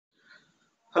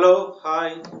Hello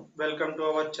hi welcome to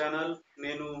our channel.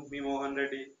 నేను మీ Mohan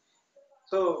Reddy.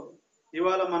 So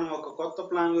ఇవాళ మనం ఒక కొత్త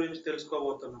ప్లాన్ గురించి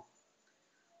తెలుసుకోబోతున్నాం.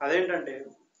 అదేంటంటే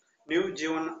న్యూ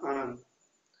జీవన్ ఆనంద్.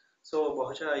 సో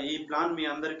బహుశా ఈ ప్లాన్ మీ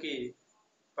అందరికీ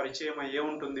పరిచయం అయ్యే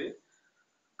ఉంటుంది,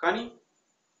 కానీ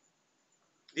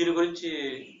దీని గురించి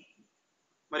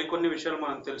మరికొన్ని విషయాలు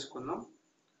మనం తెలుసుకుందాం.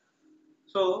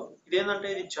 సో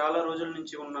ఇదేంటంటే ఇది చాలా రోజుల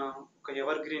నుంచి ఉన్న ఒక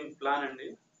ఎవర్ గ్రీన్ ప్లాన్ అండి.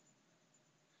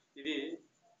 ఇది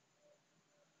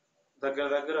దగ్గర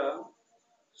దగ్గర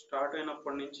స్టార్ట్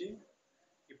అయినప్పటి నుంచి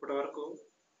ఇప్పటి వరకు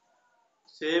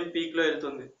సేమ్ పీక్లో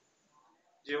వెళ్తుంది.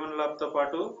 జీవన్ లాభ్తో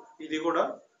పాటు ఇది కూడా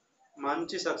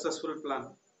మంచి సక్సెస్ఫుల్ ప్లాన్.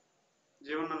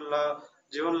 జీవన్ లా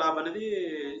జీవన్ లాభ్ అనేది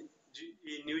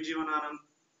ఈ న్యూ జీవన్ ఆనంద్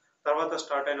తర్వాత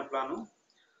స్టార్ట్ అయిన ప్లాను.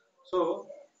 సో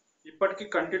ఇప్పటికీ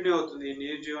కంటిన్యూ అవుతుంది. ఈ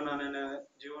న్యూ జీవన్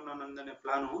ఆనంద్ అనే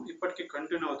ప్లాను ఇప్పటికీ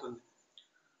కంటిన్యూ అవుతుంది.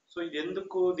 సో ఇది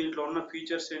ఎందుకు, దీంట్లో ఉన్న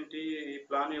ఫీచర్స్ ఏంటి, ఈ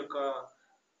ప్లాన్ యొక్క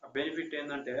బెనిఫిట్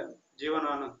ఏంటంటే జీవన్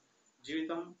ఆనంద్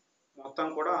జీవితం మొత్తం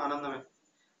కూడా ఆనందమే,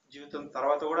 జీవితం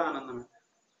తర్వాత కూడా ఆనందమే.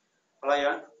 అలా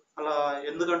అలా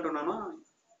ఎందుకంటున్నానో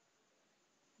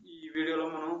ఈ వీడియోలో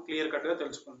మనం క్లియర్ కట్గా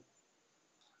తెలుసుకుందాం.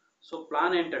 సో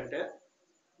ప్లాన్ ఏంటంటే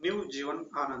new Jeevan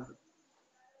Anand.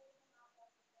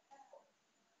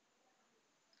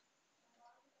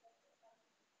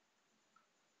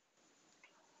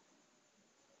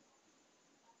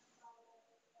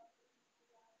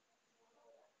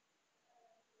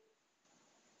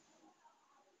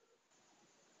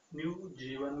 New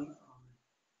Jeevan Anand.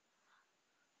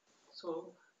 So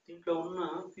దీంట్లో ఉన్న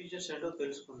ఫీచర్స్ ఏంటో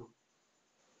తెలుసుకుందాం.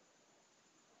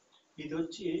 ఇది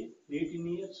వచ్చి 18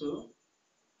 ఇయర్స్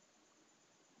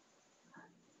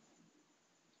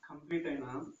కంప్లీట్ అయిన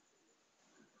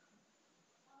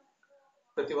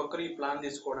ప్రతి ఒక్కరు ఈ ప్లాన్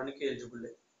తీసుకోవడానికి ఎలిజిబుల్.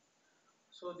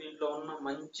 సో దీంట్లో ఉన్న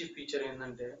మంచి ఫీచర్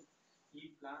ఏంటంటే ఈ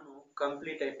ప్లాన్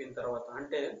కంప్లీట్ అయిపోయిన తర్వాత,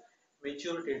 అంటే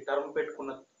మెచ్యూరిటీ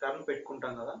టర్మ్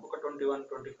పెట్టుకుంటాం కదా, ఒక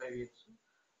 21-25 ఇయర్స్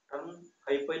టర్మ్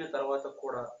అయిపోయిన తర్వాత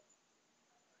కూడా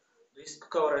రిస్క్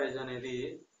కవరేజ్ అనేది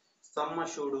సమ్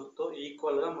అష్యూర్డ్తో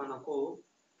ఈక్వల్గా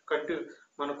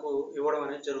మనకు ఇవ్వడం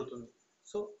అనేది జరుగుతుంది.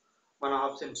 సో మన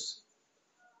ఆప్షన్స్,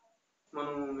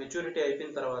 మనం మెచ్యూరిటీ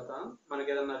అయిపోయిన తర్వాత మనకి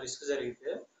ఏదైనా రిస్క్ జరిగితే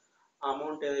ఆ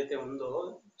అమౌంట్ ఏదైతే ఉందో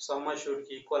సమ్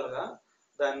అష్యూర్డ్కి ఈక్వల్గా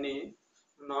దాన్ని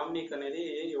నామినీకి అనేది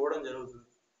ఇవ్వడం జరుగుతుంది.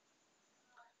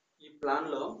 ఈ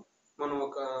ప్లాన్లో మనం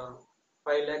ఒక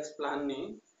 5 lakhs ప్లాన్ని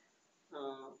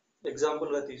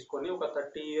ఎగ్జాంపుల్గా తీసుకొని, ఒక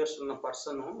 30 ఇయర్స్ ఉన్న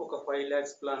పర్సన్ ఒక 5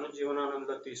 lakhs ప్లాన్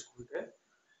జీవనానంద్ తీసుకుంటే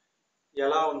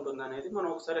ఎలా ఉంటుంది అనేది మనం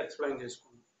ఒకసారి ఎక్స్ప్లెయిన్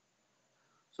చేసుకుందాం.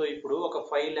 సో ఇప్పుడు ఒక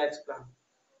 5 lakhs plan,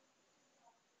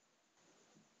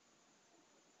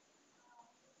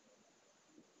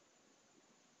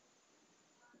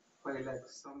 5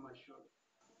 lakhs sum assured,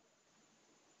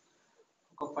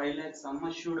 ఒక 5 lakhs సమ్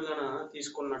అష్యూర్డ్ గా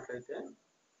తీసుకున్నట్లయితే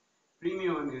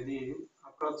ప్రీమియం అనేది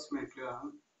అప్రాక్సిమేట్గా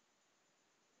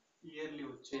ఇయర్లీ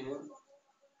వచ్చే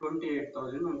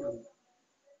 28,000 ఉంటుంది.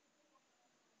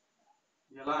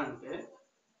 ఎలా అంటే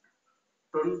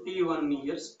 21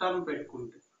 ఇయర్స్ టర్మ్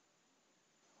పెట్టుకుంటే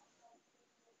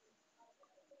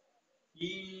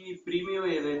ఈ ప్రీమియం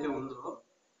ఏదైతే ఉందో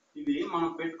ఇది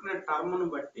మనం పెట్టుకునే టర్మ్ను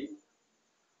బట్టి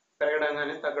పెరగడం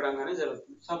కానీ తగ్గడం కానీ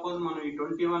జరుగుతుంది. సపోజ్ మనం ఈ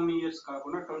 21 ఇయర్స్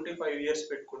కాకుండా 25 ఇయర్స్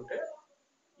పెట్టుకుంటే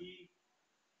ఈ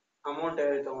అమౌంట్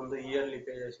ఏదైతే ఉందో ఇయర్లీ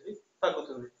పే చేసేది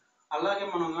తగ్గుతుంది. అలాగే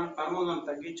మనం కానీ టర్మ్ కానీ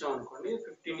తగ్గించాం అనుకోండి,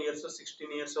 15 ఇయర్స్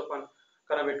 16 ఇయర్స్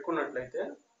కన్నా పెట్టుకున్నట్లయితే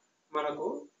మనకు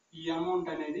ఈ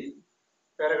అమౌంట్ అనేది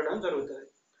పెరగడం జరుగుతుంది.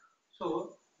 సో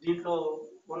దీంట్లో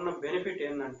ఉన్న బెనిఫిట్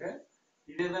ఏంటంటే,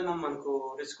 ఇదేదైనా మనకు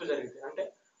రిస్క్ జరిగితే, అంటే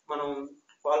మనం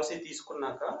పాలసీ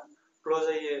తీసుకున్నాక క్లోజ్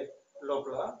అయ్యే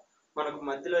లోపల మనకు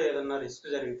మధ్యలో ఏదైనా రిస్క్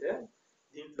జరిగితే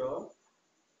దీంట్లో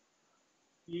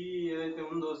ఈ ఏదైతే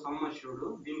ఉందో సమ్ అష్యూర్డ్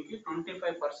దీనికి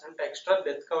 25% ఎక్స్ట్రా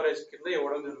డెత్ కవరేజ్ కింద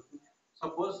ఇవ్వడం జరుగుతుంది.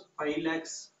 సపోజ్ 5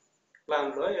 lakhs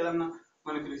ప్లాన్లో ఏదన్నా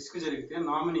మనకి రిస్క్ జరిగితే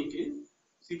నామినీకి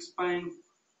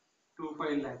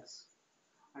 6.25 lakhs,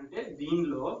 అంటే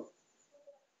దీనిలో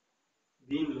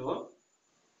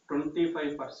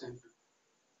 25%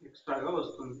 ఎక్స్ట్రాగా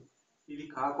వస్తుంది. ఇది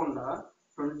కాకుండా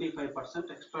 25%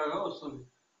 ఎక్స్ట్రాగా వస్తుంది,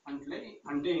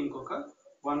 అంటే ఇంకొక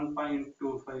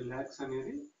 1.25 lakhs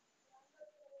అనేది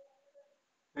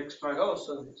ఎక్స్ట్రాగా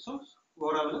వస్తుంది. సో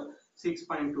ఓవరాల్గా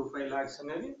 6.25 lakhs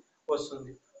అనేది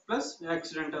వస్తుంది. ప్లస్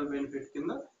యాక్సిడెంటల్ బెనిఫిట్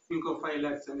కింద ఇంకో 5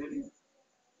 lakhs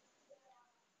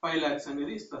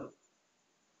అనేది ఇస్తారు.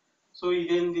 సో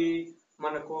ఇదేంది,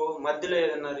 మనకు మధ్యలో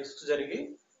ఏదైనా రిస్క్ జరిగి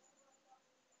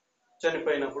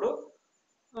చనిపోయినప్పుడు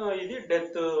ఇది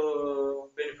డెత్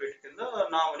బెనిఫిట్ కింద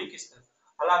నామినీకి ఇస్తారు.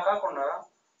 అలా కాకుండా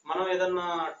మనం ఏదన్నా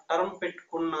టర్మ్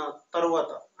పెట్టుకున్న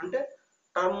తరువాత, అంటే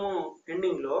టర్మ్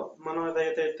ఎండింగ్ లో మనం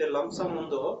ఏదైతే లంసమ్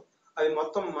ఉందో అది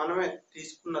మొత్తం మనమే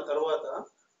తీసుకున్న తర్వాత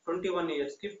 21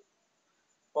 years కి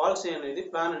పాలసీ అనేది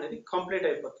ప్లాన్ అనేది కంప్లీట్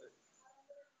అయిపోతుంది.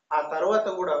 ఆ తర్వాత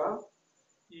కూడా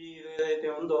ఈ ఏదైతే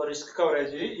ఉందో risk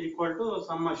coverage equal to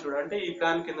sum assured, అంటే ఈ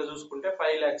ప్లాన్ కింద చూసుకుంటే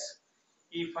 5 lakhs.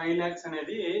 ఈ 5 lakhs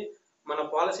అనేది మన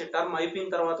పాలసీ టర్మ్ అయిపోయిన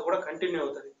తర్వాత కూడా కంటిన్యూ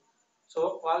అవుతుంది. సో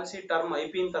పాలసీ టర్మ్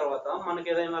అయిపోయిన తర్వాత మనకి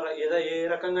ఏ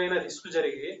రకంగా అయినా రిస్క్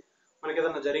జరిగి మనకి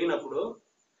ఏదైనా జరిగినప్పుడు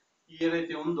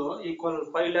ఏదైతే ఉందో ఈక్వల్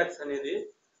 5 lakhs అనేది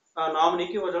ఆ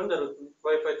నామినీకి ఇవ్వడం జరుగుతుంది.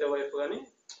 వైఫ్ అయితే వైఫ్ కానీ,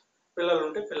 పిల్లలు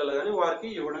ఉంటే పిల్లలు కానీ వారికి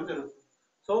ఇవ్వడం జరుగుతుంది.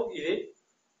 సో ఇది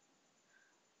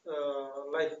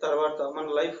లైఫ్ తర్వాత మన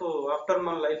లైఫ్ ఆఫ్టర్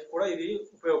మన లైఫ్ కూడా ఇది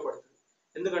ఉపయోగపడుతుంది.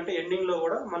 ఎందుకంటే ఎండింగ్ లో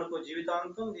కూడా మనకు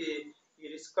జీవితాంతం ఈ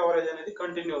రిస్క్ కవరేజ్ అనేది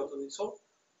కంటిన్యూ అవుతుంది. సో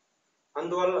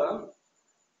అందువల్ల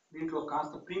దీంట్లో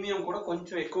కాస్త ప్రీమియం కూడా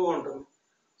కొంచెం ఎక్కువ ఉంటుంది.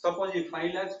 సపోజ్ ఈ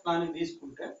 5 lakhs ప్లాన్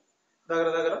తీసుకుంటే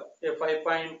దగ్గర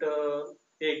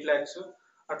 5.8 lakhs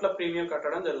అట్లా ప్రీమియం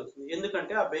కట్టడం జరుగుతుంది.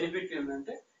 ఎందుకంటే ఆ బెనిఫిట్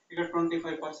ఏంటంటే ఇక్కడ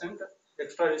 25%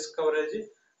 ఎక్స్ట్రా రిస్క్ కవరేజ్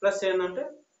ప్లస్ ఏంటంటే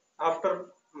ఆఫ్టర్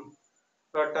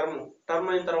టర్మ్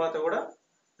అయిన తర్వాత కూడా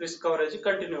రిస్క్ కవరేజ్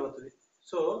కంటిన్యూ అవుతుంది.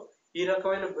 సో ఈ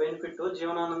రకమైన బెనిఫిట్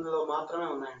జీవనానందంలో మాత్రమే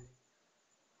ఉన్నాయండి.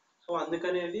 సో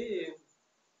అందుకనేది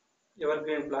ఎవర్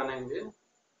గ్రీన్ ప్లాన్ అయింది.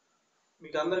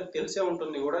 మీకు అందరికి తెలిసే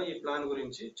ఉంటుంది కూడా ఈ ప్లాన్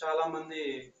గురించి. చాలా మంది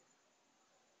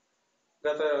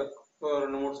గత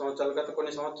 2-3 సంవత్సరాలు, గత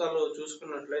కొన్ని సంవత్సరాలు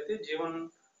చూసుకున్నట్లయితే జీవన్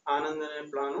ఆనంద్ అనే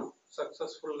ప్లాను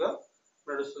సక్సెస్ఫుల్ గా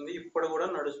నడుస్తుంది, ఇప్పుడు కూడా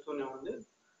నడుస్తూనే ఉంది.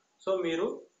 సో మీరు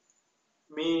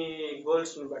మీ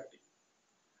గోల్స్ ని బట్టి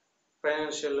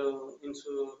ఫైనాన్షియల్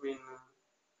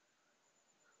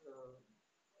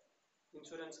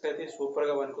ఇన్సూరెన్స్ కి అయితే సూపర్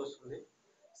గా పనికొస్తుంది.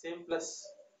 Same plus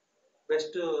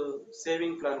best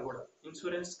saving plan కూడా,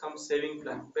 insurance come saving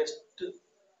plan best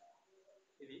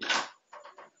ఇది.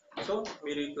 సో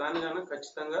మీరు ఈ ప్లాన్ కనుక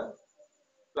ఖచ్చితంగా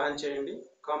ప్లాన్ చేయండి,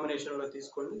 కాంబినేషన్లో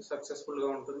తీసుకోండి, సక్సెస్ఫుల్గా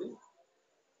ఉంటుంది.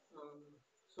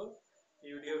 సో ఈ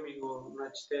వీడియో మీకు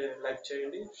నచ్చితే లైక్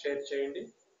చేయండి, షేర్ చేయండి.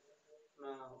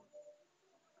 నా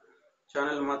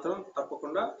ఛానల్ మాత్రం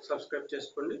తప్పకుండా సబ్స్క్రైబ్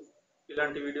చేసుకోండి.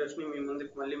 ఇలాంటి వీడియోస్ని మీ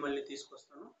ముందుకు మళ్ళీ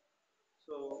తీసుకొస్తాను.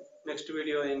 సో నెక్స్ట్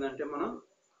వీడియో ఏంటంటే మనం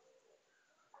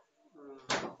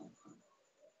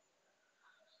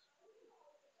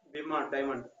బీమా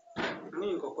డైమండ్ అని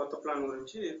ఇంకో కొత్త ప్లాన్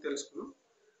గురించి తెలుసుకుందాం.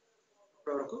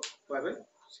 ఇప్పటివరకు బాయ్ బాయ్,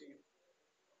 సీ యూ.